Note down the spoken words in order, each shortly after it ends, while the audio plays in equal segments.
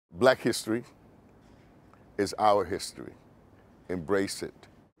Black history is our history. Embrace it.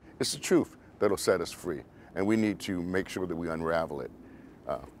 It's the truth that'll set us free, and we need to make sure that we unravel it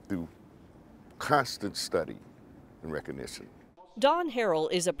through constant study and recognition. Don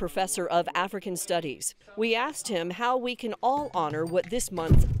Harrell is a professor of African Studies. We asked him how we can all honor what this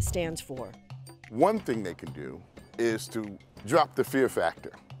month stands for. One thing they can do is to drop the fear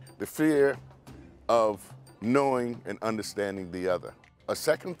factor, the fear of knowing and understanding the other. A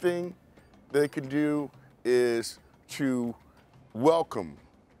second thing they can do is to welcome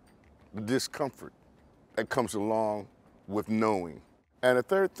the discomfort that comes along with knowing. And a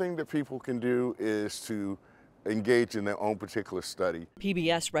third thing that people can do is to engage in their own particular study.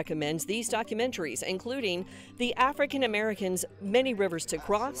 PBS recommends these documentaries, including The African Americans, Many Rivers to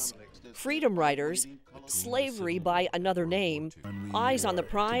Cross, Freedom Riders, Slavery by Another Name, Eyes on the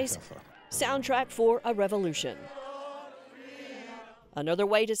Prize, Soundtrack for a Revolution. Another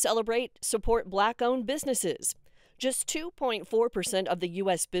way to celebrate, support Black-owned businesses. Just 2.4% of the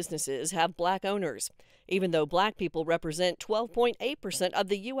U.S. businesses have Black owners, even though Black people represent 12.8% of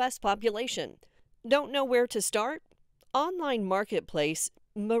the U.S. population. Don't know where to start? Online marketplace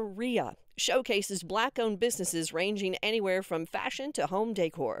Maria showcases Black-owned businesses ranging anywhere from fashion to home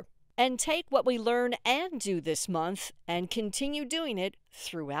decor. And take what we learn and do this month and continue doing it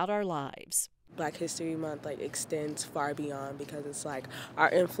throughout our lives. Black History Month extends far beyond, because it's our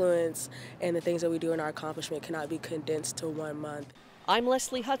influence and the things that we do and our accomplishment cannot be condensed to 1 month. I'm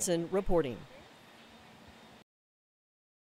Leslie Hudson reporting.